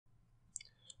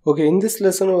Okay, in this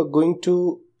lesson we're going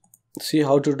to see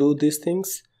how to do these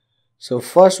things. So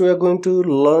first we are going to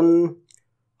learn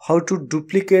how to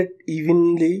duplicate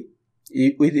evenly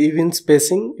with even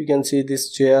spacing. You can see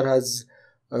this chair has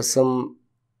some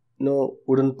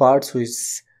wooden parts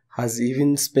which has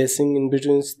even spacing in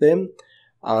between them.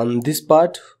 This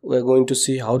part we are going to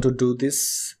see how to do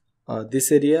this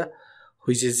this area,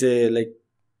 which is a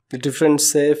different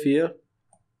shape here,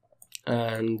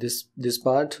 and this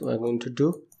part we are going to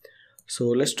do. So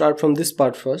let's start from this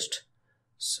part first.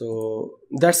 So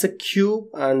that's a cube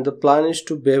and the plan is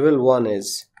to bevel one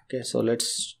edge. Okay, so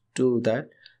let's do that.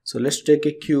 So let's take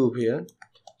a cube here.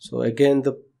 So again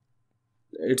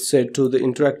it's set to the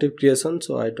interactive creation,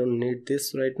 so I don't need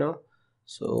this right now.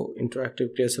 So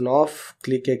interactive creation off,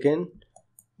 click again.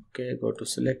 Okay, go to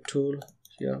select tool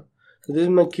here. So this is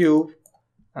my cube,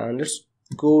 and let's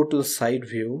go to the side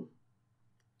view.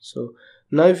 So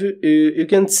now if you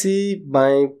can see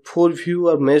my full view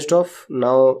are meshed off.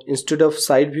 Now instead of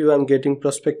side view I'm getting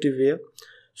perspective here.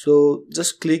 So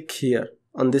just click here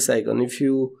on this icon. If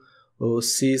you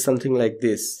see something like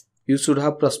this, you should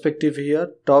have perspective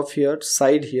here, top here,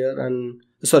 side here, and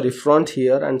front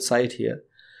here and side here.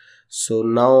 So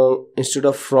now instead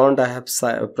of front I have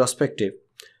perspective.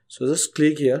 So just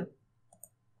click here.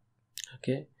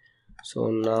 Okay,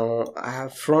 so now I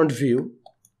have front view.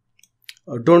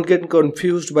 Don't get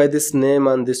confused by this name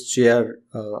and this chair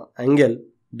angle,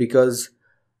 because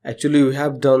actually we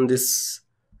have done this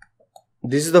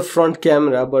is the front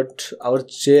camera, but our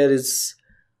chair is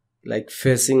like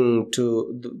facing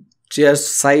to the chair's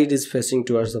side is facing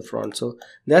towards the front, so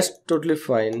that's totally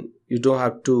fine. You don't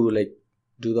have to like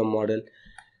do the model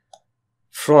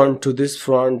front to this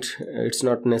front, it's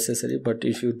not necessary, but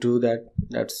if you do that,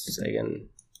 that's again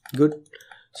good.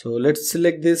 So let's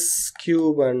select this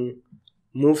cube and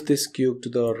move this cube to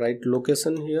the right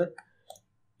location here.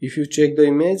 If you check the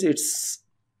image, it's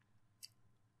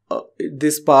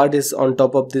this part is on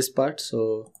top of this part,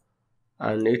 so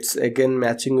and it's again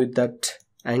matching with that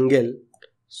angle.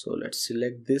 So let's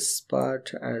select this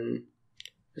part and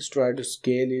let's try to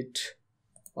scale it,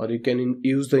 or you can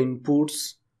use the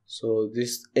inputs. So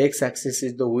this x-axis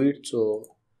is the width, so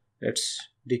let's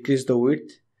decrease the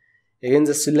width. Again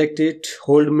just select it,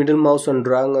 hold middle mouse and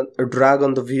drag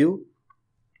on the view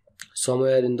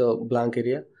somewhere in the blank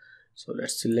area. So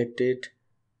let's select it,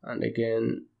 and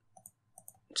again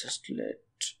just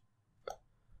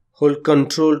hold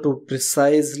control to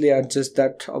precisely adjust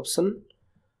that option.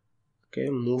 Okay,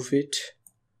 move it.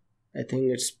 I think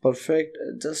it's perfect.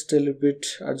 Just a little bit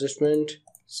adjustment.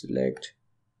 Select,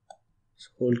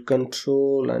 hold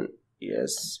control, and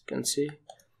yes, you can see.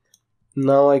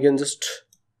 Now I can just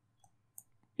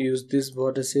use these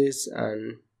vertices,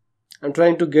 and I'm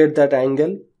trying to get that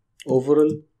angle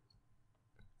overall.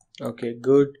 Okay,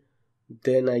 good.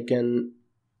 Then I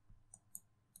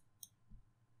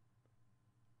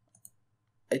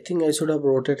think I should have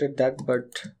rotated that,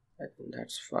 but I think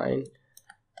that's fine.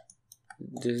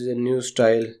 This is a new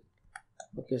style.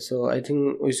 Okay, so I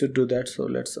think we should do that, so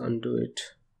let's undo it.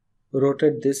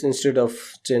 Rotate this instead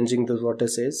of changing the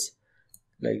vertices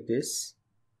like this.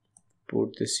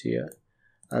 Put this here,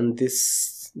 and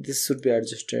this should be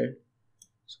adjusted.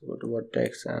 So go to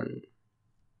vertex and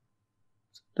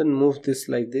then move this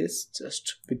like this.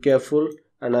 Just be careful,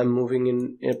 and I'm moving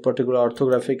in a particular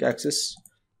orthographic axis.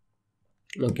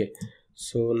 Okay,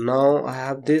 so now I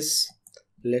have this.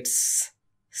 Let's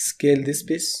scale this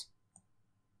piece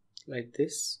like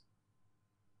this.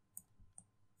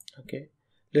 Okay,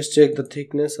 let's check the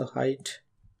thickness or height.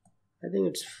 I think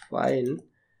it's fine,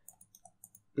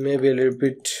 maybe a little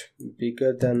bit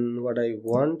bigger than what I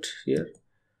want here.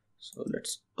 So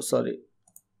let's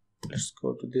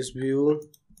go to this view,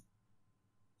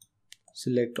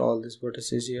 select all these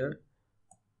vertices here.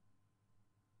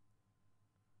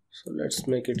 So let's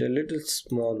make it a little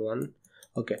small one.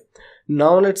 Okay,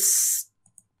 now let's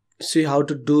see how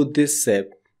to do this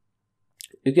shape.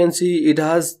 You can see it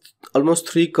has almost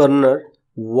 3 corners.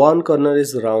 One corner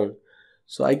is round,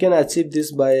 so I can achieve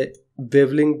this by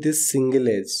beveling this single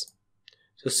edge.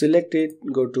 So select it,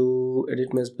 go to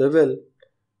edit mesh bevel.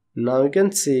 Now you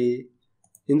can see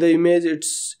in the image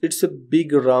it's a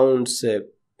big round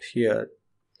shape here,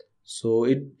 so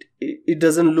it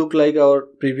doesn't look like our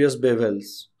previous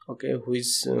bevels, okay,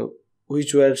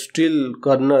 which were still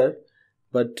corner,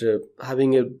 but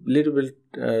having a little bit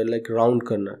like round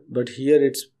corner. But here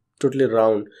it's totally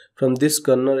round. From this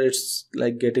corner it's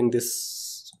like getting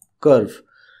this curve.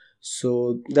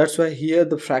 So that's why here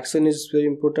the fraction is very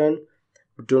important.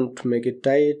 Don't make it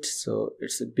tight. So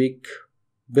it's a big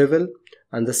bevel,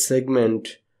 and the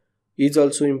segment is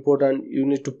also important. You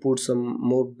need to put some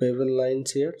more bevel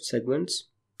lines here, segments,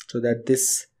 so that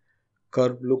this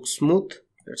curve looks smooth.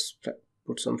 Let's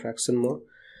put some fraction more.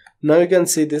 Now you can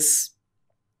see this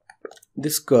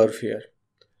curve here,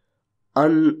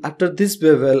 and after this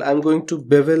bevel I'm going to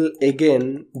bevel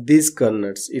again these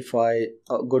corners. If I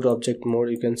go to object mode,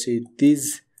 you can see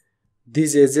these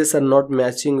edges are not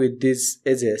matching with these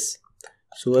edges,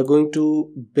 so we're going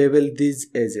to bevel these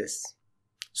edges.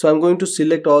 So I'm going to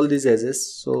select all these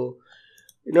edges. So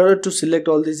in order to select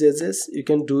all these edges, you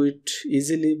can do it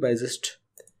easily by just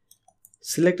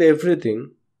select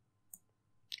everything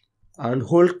and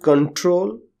hold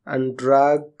Control and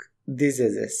drag these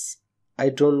edges. I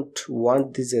don't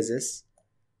want these edges,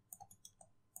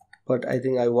 but I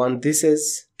think I want this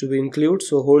edge to be included,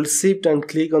 so hold Shift and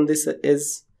click on this edge.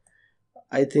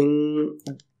 I think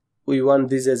we want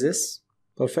these edges.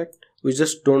 Perfect. We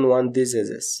just don't want these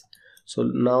edges. So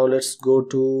now let's go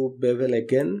to bevel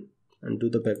again and do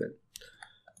the bevel.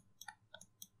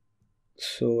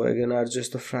 So again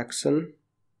adjust the fraction,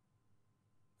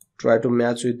 try to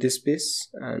match with this piece,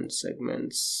 and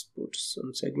segments, put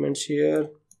some segments here.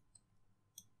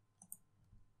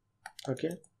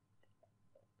 Okay,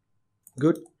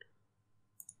 good.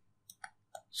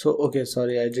 So okay,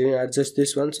 sorry, I didn't adjust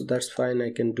this one, so that's fine.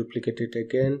 I can duplicate it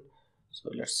again. So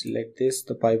let's select this.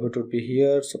 The pivot would be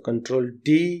here, so Control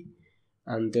D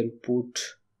and then put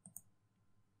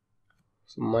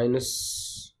some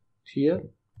minus here.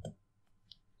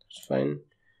 It's fine.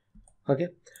 Okay,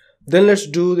 then let's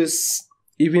do this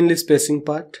evenly spacing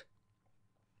part.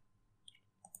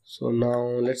 So now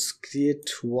let's create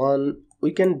one.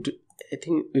 We can do, I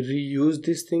think, reuse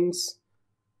these things.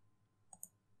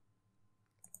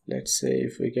 Let's say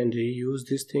if we can reuse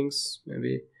these things,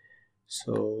 maybe.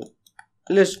 So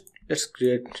let's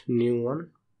create new one.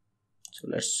 So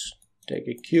let's take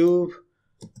a cube,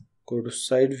 go to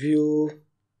side view.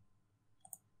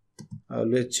 I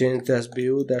always change this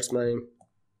view. That's my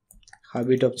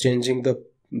habit of changing the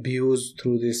views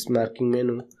through this marking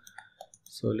menu.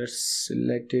 So let's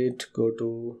select it, go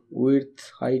to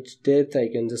width, height, depth. I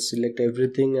can just select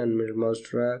everything and middle mouse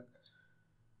drag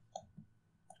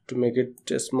to make it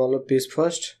a smaller piece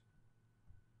first.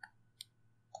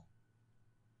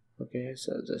 Okay,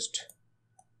 so just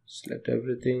select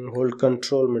everything, hold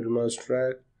Control, middle mouse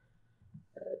drag.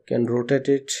 I can rotate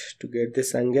it to get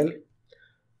this angle.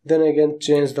 Then I can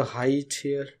change the height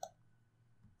here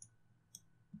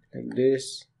like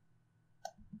this.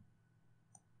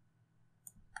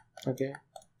 Okay,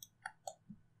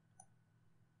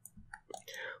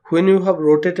 when you have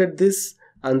rotated this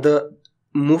and the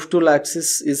move tool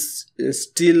axis is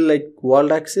still like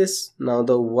world axis, now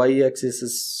the Y axis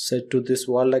is set to this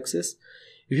world axis.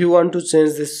 If you want to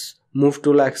change this move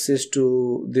tool axis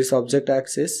to this object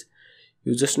axis,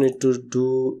 you just need to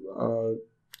do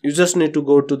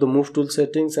go to the move tool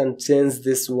settings and change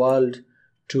this world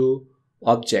to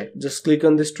object. Just click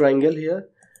on this triangle here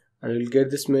and you'll get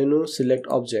this menu, select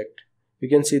object. You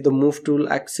can see the move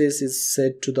tool axis is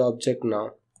set to the object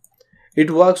now. It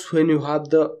works when you have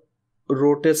the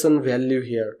rotation value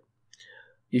here.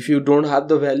 If you don't have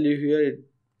the value here,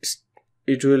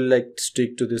 it will like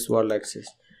stick to this world axis.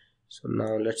 So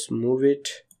now let's move it,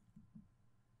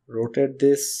 rotate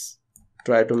this,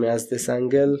 try to match this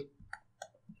angle,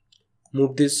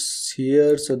 move this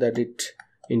here so that it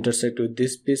intersect with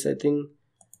this piece. I think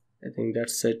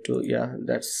that's set to, yeah,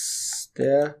 that's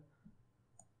there.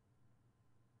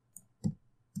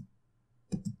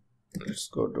 Let's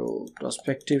go to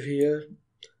perspective here.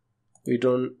 We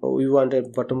want a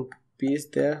bottom piece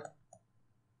there.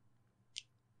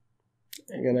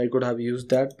 Again, I could have used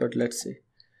that, but let's see.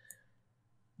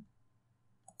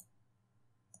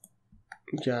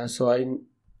 Yeah, so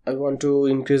I want to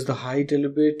increase the height a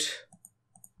little bit.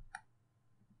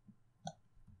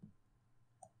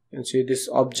 You can see this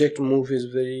object move is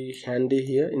very handy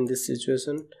here in this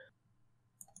situation.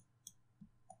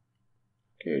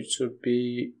 Okay, it should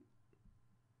be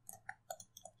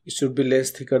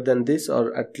less thicker than this,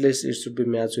 or at least it should be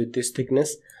matched with this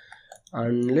thickness.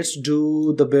 And let's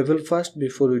do the bevel first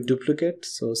before we duplicate.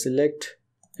 So select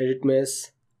edit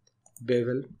mesh,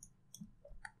 bevel,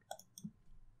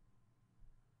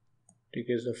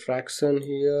 decrease the fraction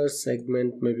here,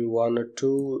 segment maybe 1 or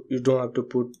 2. You don't have to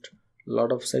put a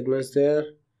lot of segments there.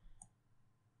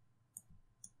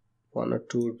 1 or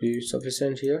 2 would be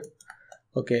sufficient here.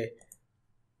 Okay,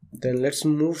 then let's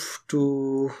move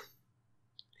to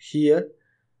here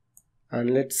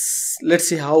and let's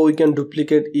see how we can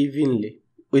duplicate evenly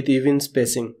with even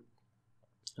spacing.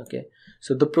 Okay,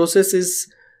 so the process is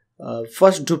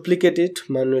First duplicate it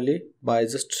manually by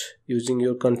just using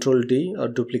your Control D or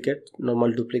duplicate,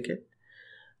 normal duplicate,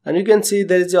 and you can see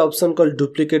there is an option called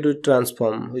duplicate with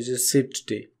transform, which is Shift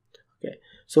D. Okay,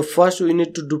 so first we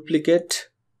need to duplicate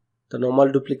the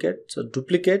normal duplicate. So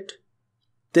duplicate,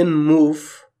 then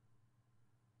move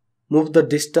the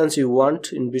distance you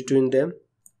want in between them,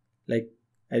 like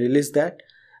I release that,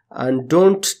 and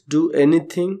don't do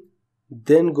anything.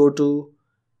 Then go to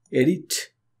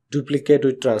edit, duplicate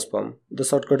with transform. The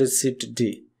shortcut is Shift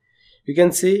D. You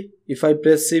can see if I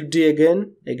press Shift D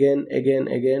again,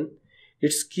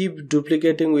 it's keep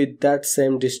duplicating with that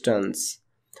same distance.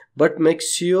 But make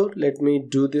sure, let me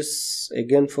do this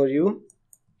again for you.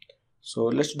 So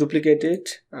let's duplicate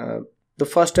it. The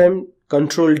first time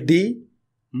Control D,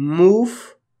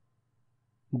 move,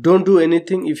 don't do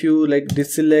anything. If you like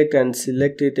deselect and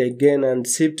select it again and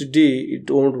Shift D,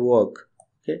 it won't work.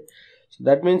 Okay, so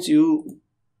that means you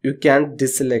can't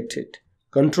deselect it.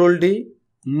 Control D,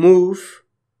 move,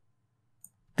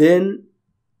 then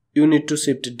you need to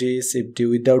Shift D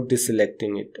without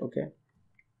deselecting it. Okay,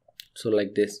 so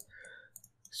like this.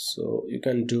 So you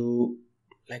can do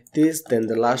like this. Then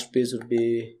the last piece would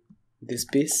be this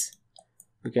piece.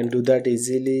 You can do that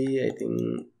easily. I think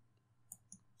you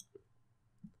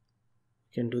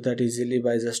can do that easily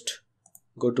by just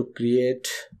go to create.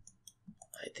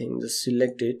 I think just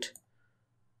select it,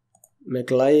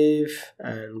 make live,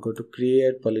 and go to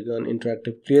create, polygon,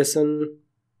 interactive creation,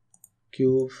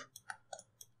 cube.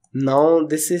 Now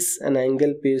this is an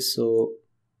angle piece, so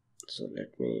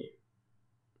let me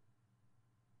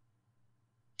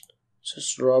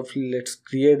just roughly, let's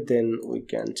create, then we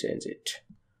can change it.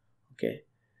 Okay,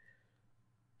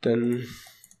 then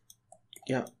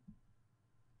yeah,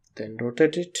 then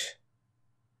rotate it.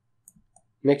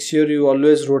 Make sure you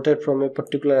always rotate from a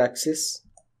particular axis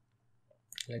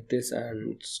like this,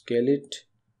 and scale it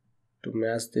to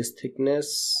match this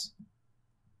thickness.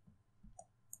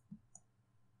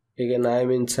 Again, I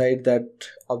am inside that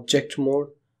object mode.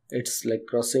 It's like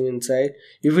crossing inside.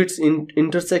 If it's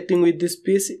intersecting with this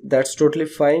piece, that's totally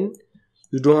fine.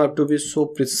 You don't have to be so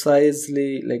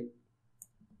precisely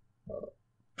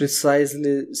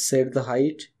set the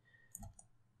height.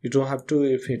 You don't have to.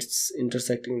 If it's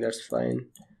intersecting, that's fine.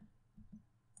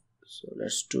 So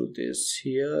let's do this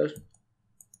here.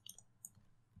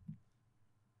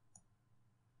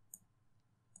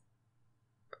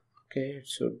 Okay, it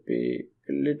should be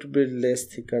a little bit less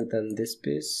thicker than this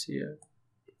piece here.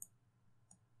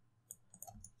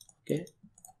 Okay,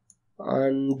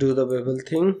 undo the bevel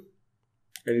thing,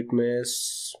 edit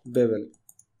mesh, bevel.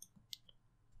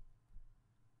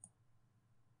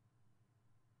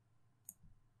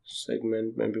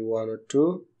 Segment maybe 1 or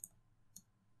 2,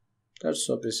 that's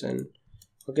sufficient.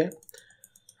 Okay,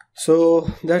 so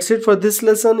that's it for this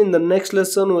lesson. In the next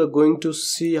lesson, we're going to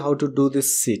see how to do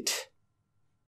this sheet.